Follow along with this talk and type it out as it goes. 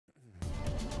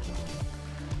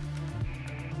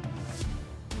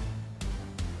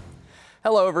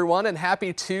Hello everyone and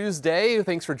happy Tuesday.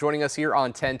 Thanks for joining us here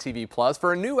on 10 TV Plus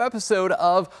for a new episode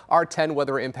of our 10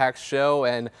 Weather Impacts show.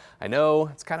 And I know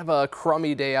it's kind of a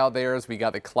crummy day out there as we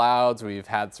got the clouds. We've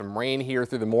had some rain here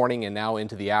through the morning and now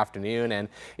into the afternoon, and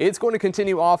it's going to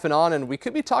continue off and on, and we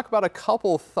could be talking about a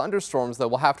couple thunderstorms that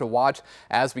we'll have to watch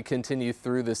as we continue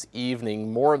through this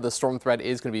evening. More of the storm threat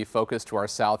is going to be focused to our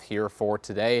south here for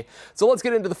today. So let's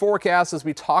get into the forecast as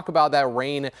we talk about that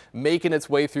rain making its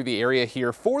way through the area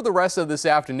here for the rest of this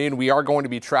afternoon. We are going to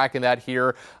be tracking that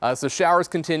here. So showers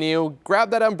continue. Grab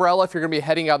that umbrella if you're going to be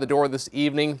heading out the door this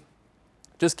evening.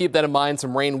 Just keep that in mind.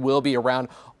 Some rain will be around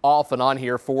off and on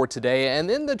here for today. And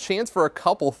then the chance for a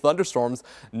couple thunderstorms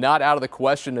not out of the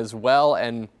question as well.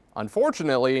 And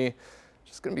unfortunately,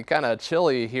 just going to be kind of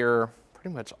chilly here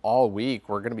pretty much all week.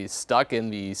 We're going to be stuck in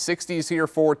the 60s here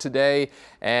for today,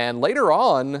 and later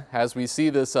on as we see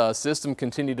this system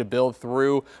continue to build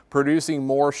through, producing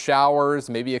more showers,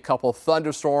 maybe a couple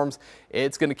thunderstorms.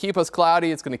 It's going to keep us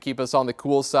cloudy. It's going to keep us on the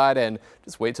cool side, and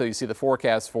just wait till you see the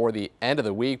forecast for the end of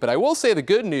the week. But I will say the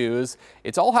good news,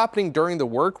 it's all happening during the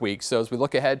work week. So as we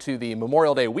look ahead to the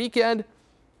Memorial Day weekend,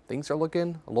 things are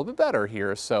looking a little bit better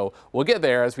here. So we'll get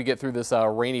there as we get through this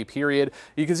rainy period.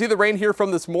 You can see the rain here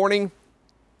from this morning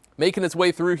making its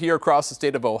way through here across the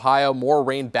state of Ohio. More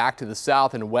rain back to the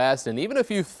south and west, and even a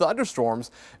few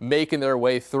thunderstorms making their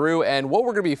way through. And what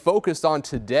we're going to be focused on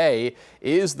today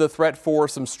is the threat for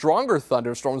some stronger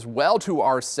thunderstorms well to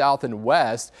our south and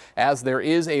west, as there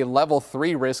is a level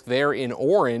 3 risk there in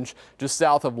orange just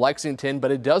south of Lexington. But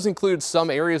it does include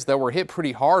some areas that were hit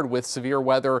pretty hard with severe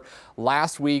weather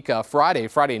last week,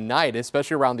 Friday night,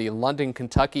 especially around the London,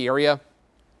 Kentucky area.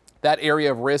 That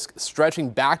area of risk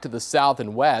stretching back to the south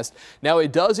and west. Now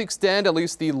it does extend, at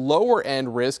least the lower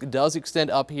end risk does extend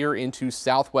up here into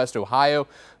southwest Ohio.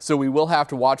 So we will have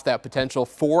to watch that potential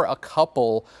for a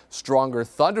couple stronger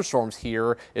thunderstorms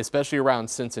here, especially around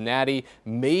Cincinnati,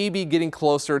 maybe getting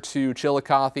closer to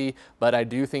Chillicothe. But I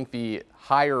do think the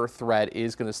higher threat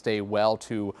is going to stay well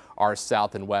to our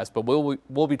south and west, but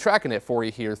we'll be tracking it for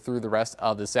you here through the rest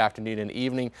of this afternoon and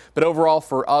evening. But overall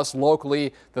for us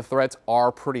locally, the threats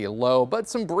are pretty low, but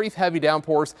some brief heavy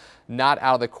downpours not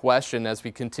out of the question as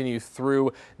we continue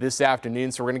through this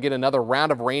afternoon. So we're going to get another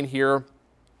round of rain here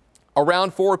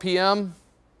around 4 p.m.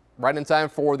 right in time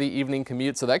for the evening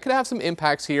commute. So that could have some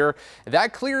impacts here.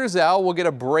 That clears out. We'll get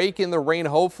a break in the rain,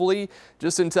 hopefully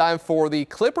just in time for the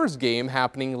Clippers game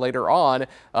happening later on.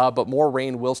 But more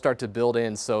rain will start to build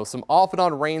in. So some off and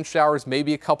on rain showers,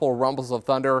 maybe a couple of rumbles of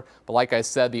thunder. But like I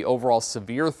said, the overall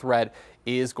severe threat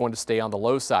is going to stay on the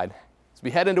low side. As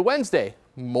we head into Wednesday,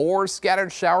 more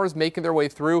scattered showers making their way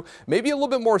through, maybe a little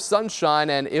bit more sunshine.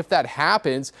 And if that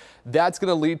happens, that's going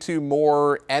to lead to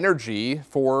more energy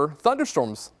for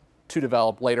thunderstorms to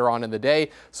develop later on in the day.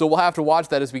 So we'll have to watch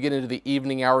that as we get into the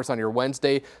evening hours on your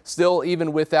Wednesday. Still,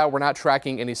 even with that, we're not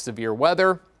tracking any severe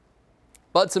weather,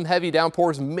 but some heavy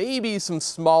downpours, maybe some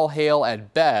small hail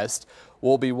at best.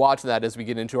 We'll be watching that as we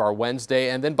get into our Wednesday.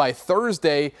 And then by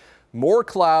Thursday, more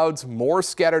clouds, more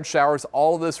scattered showers,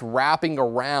 all of this wrapping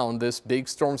around this big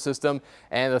storm system.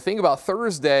 And the thing about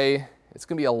Thursday, it's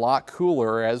going to be a lot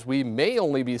cooler as we may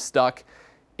only be stuck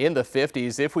in the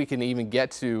 50s if we can even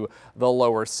get to the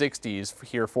lower 60s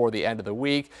here for the end of the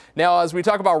week. Now, as we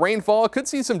talk about rainfall, could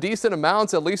see some decent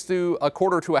amounts, at least to a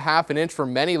quarter to a half an inch for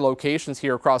many locations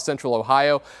here across central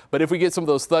Ohio. But if we get some of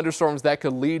those thunderstorms, that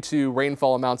could lead to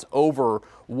rainfall amounts over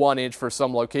 1 inch for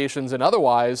some locations. And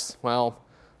otherwise, well,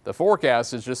 the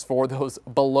forecast is just for those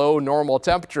below normal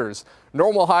temperatures.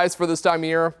 Normal highs for this time of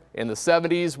year in the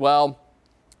 70s. Well,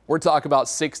 we're talking about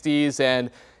 60s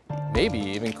and maybe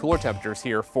even cooler temperatures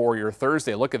here for your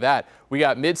Thursday. Look at that. We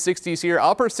got mid 60s here,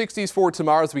 upper 60s for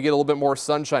tomorrow as we get a little bit more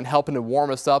sunshine helping to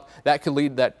warm us up. That could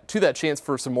lead to that chance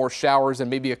for some more showers and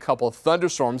maybe a couple of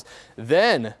thunderstorms.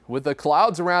 Then with the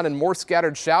clouds around and more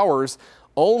scattered showers,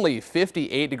 only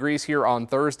 58 degrees here on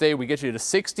Thursday. We get you to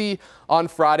 60 on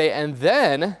Friday. And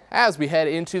then as we head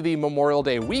into the Memorial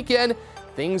Day weekend,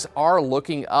 things are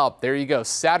looking up. There you go.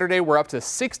 Saturday, we're up to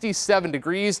 67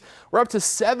 degrees. We're up to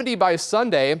 70 by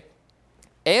Sunday.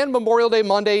 And Memorial Day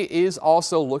Monday is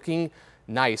also looking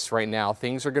nice right now.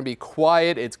 Things are going to be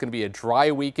quiet. It's going to be a dry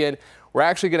weekend. We're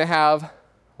actually going to have a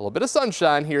little bit of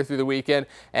sunshine here through the weekend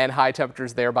and high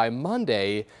temperatures there by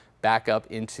Monday, back up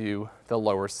into the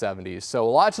lower 70s. So a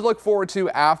lot to look forward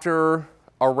to after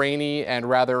a rainy and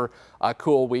rather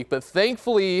cool week. But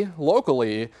thankfully,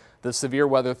 locally, the severe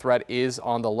weather threat is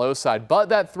on the low side, but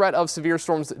that threat of severe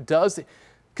storms does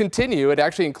continue. It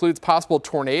actually includes possible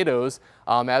tornadoes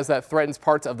as that threatens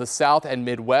parts of the South and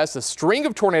Midwest. A string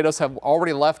of tornadoes have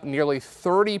already left nearly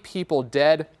 30 people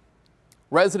dead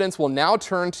Residents will now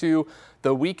turn to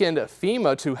the weekend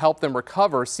FEMA to help them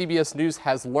recover. CBS News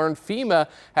has learned FEMA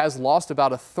has lost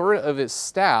about a third of its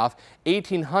staff,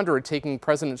 1,800 taking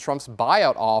President Trump's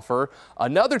buyout offer.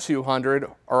 Another 200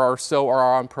 or so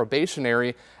are on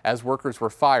probationary as workers were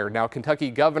fired. Now, Kentucky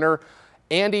Governor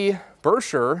Andy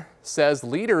Beshear says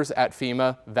leaders at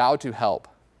FEMA vowed to help.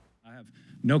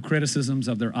 No criticisms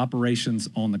of their operations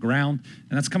on the ground,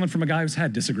 and that's coming from a guy who's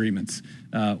had disagreements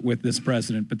with this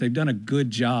president, but they've done a good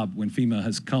job when FEMA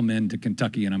has come into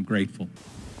Kentucky, and I'm grateful.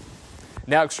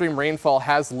 Now, extreme rainfall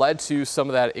has led to some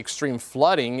of that extreme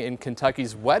flooding in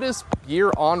Kentucky's wettest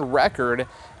year on record,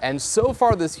 and so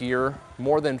far this year,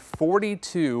 more than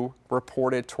 42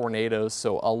 reported tornadoes,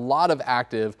 so a lot of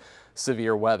active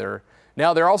severe weather.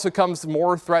 Now, there also comes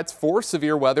more threats for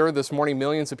severe weather. This morning,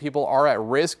 millions of people are at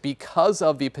risk because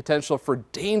of the potential for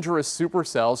dangerous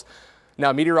supercells.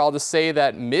 Now, meteorologists say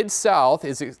that Mid-South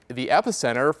is the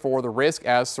epicenter for the risk,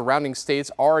 as surrounding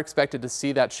states are expected to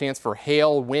see that chance for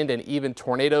hail, wind, and even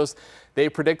tornadoes. They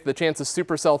predict the chance of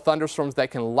supercell thunderstorms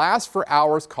that can last for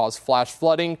hours cause flash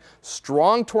flooding,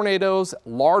 strong tornadoes,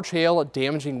 large hail,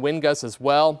 damaging wind gusts as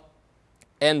well.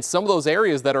 And some of those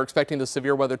areas that are expecting the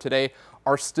severe weather today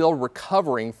are still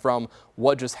recovering from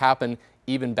what just happened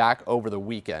even back over the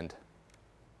weekend.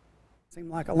 Seemed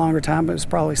like a longer time, but it was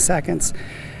probably seconds.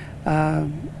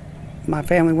 My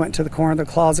family went to the corner of the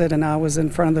closet, and I was in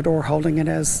front of the door holding it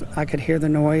as I could hear the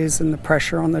noise and the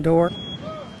pressure on the door.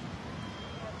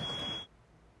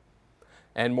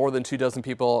 And more than 24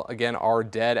 people, again, are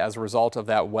dead as a result of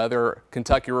that weather.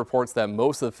 Kentucky reports that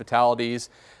most of the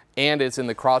fatalities, and it's in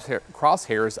the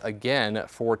crosshairs again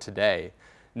for today.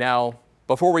 Now,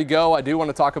 before we go, I do want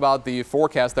to talk about the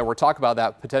forecast that we're talking about,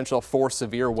 that potential for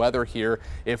severe weather here.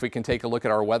 If we can take a look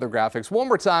at our weather graphics one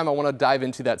more time, I want to dive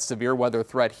into that severe weather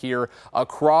threat here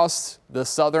across the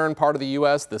southern part of the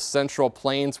U.S., the Central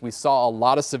Plains. We saw a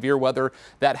lot of severe weather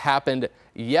that happened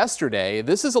yesterday.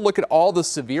 This is a look at all the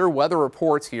severe weather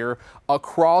reports here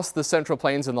across the Central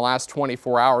Plains in the last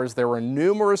 24 hours. There were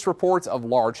numerous reports of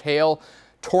large hail,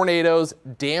 tornadoes,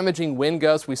 damaging wind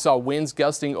gusts. We saw winds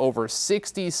gusting over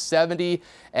 60, 70,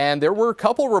 and there were a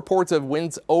couple reports of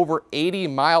winds over 80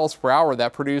 miles per hour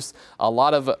that produced a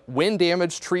lot of wind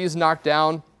damage, trees knocked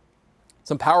down,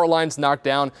 some power lines knocked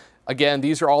down. Again,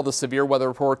 these are all the severe weather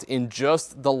reports in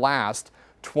just the last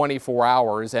 24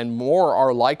 hours, and more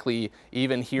are likely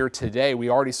even here today. We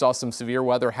already saw some severe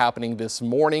weather happening this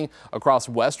morning across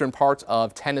western parts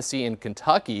of Tennessee and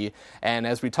Kentucky. And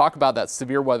as we talk about that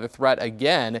severe weather threat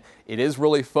again, it is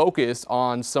really focused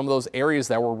on some of those areas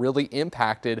that were really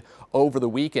impacted over the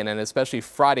weekend, and especially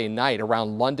Friday night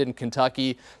around London,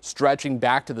 Kentucky, stretching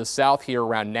back to the south here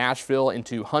around Nashville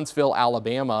into Huntsville,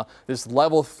 Alabama. This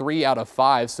level 3 out of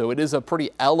 5, so it is a pretty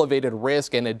elevated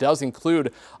risk, and it does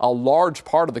include a large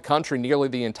part of the country, nearly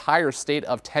the entire state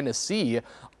of Tennessee,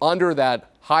 under that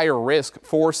higher risk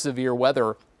for severe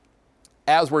weather.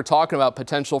 As we're talking about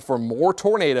potential for more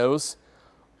tornadoes,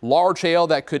 large hail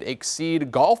that could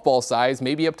exceed golf ball size,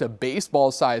 maybe up to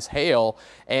baseball size hail,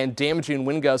 and damaging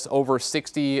wind gusts over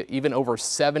 60, even over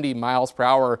 70 miles per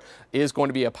hour is going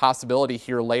to be a possibility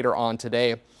here later on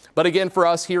today. But again, for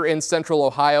us here in central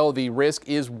Ohio, the risk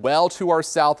is well to our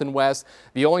south and west.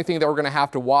 The only thing that we're going to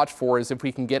have to watch for is if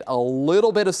we can get a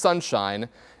little bit of sunshine.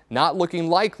 Not looking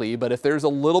likely, but if there's a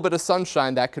little bit of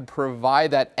sunshine, that could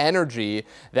provide that energy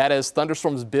that as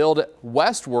thunderstorms build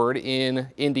westward in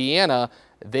Indiana,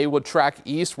 they would track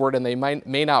eastward, and they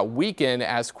may not weaken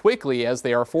as quickly as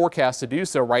they are forecast to do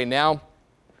so right now.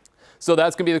 So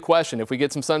that's going to be the question. If we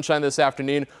get some sunshine this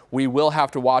afternoon, we will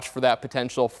have to watch for that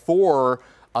potential for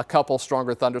a couple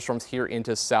stronger thunderstorms here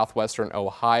into southwestern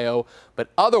Ohio. But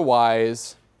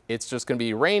otherwise, it's just going to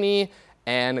be rainy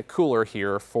and cooler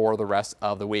here for the rest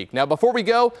of the week. Now, before we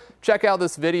go, check out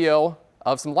this video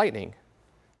of some lightning.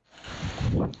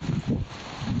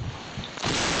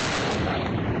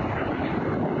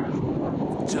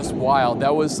 Just wild.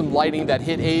 That was some lightning that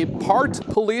hit a parked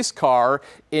police car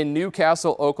in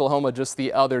Newcastle, Oklahoma just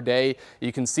the other day.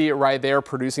 You can see it right there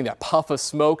producing that puff of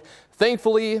smoke.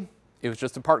 Thankfully, it was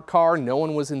just a parked car. No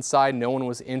one was inside. No one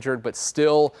was injured, but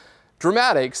still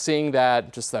dramatic seeing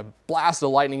that, just that blast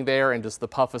of lightning there and just the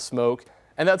puff of smoke.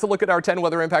 And that's a look at our 10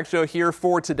 Weather Impact Show here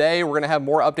for today. We're going to have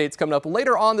more updates coming up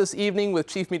later on this evening with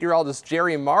Chief Meteorologist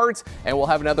Jerry Martz, and we'll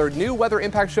have another new Weather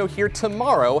Impact Show here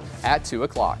tomorrow at 2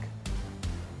 o'clock.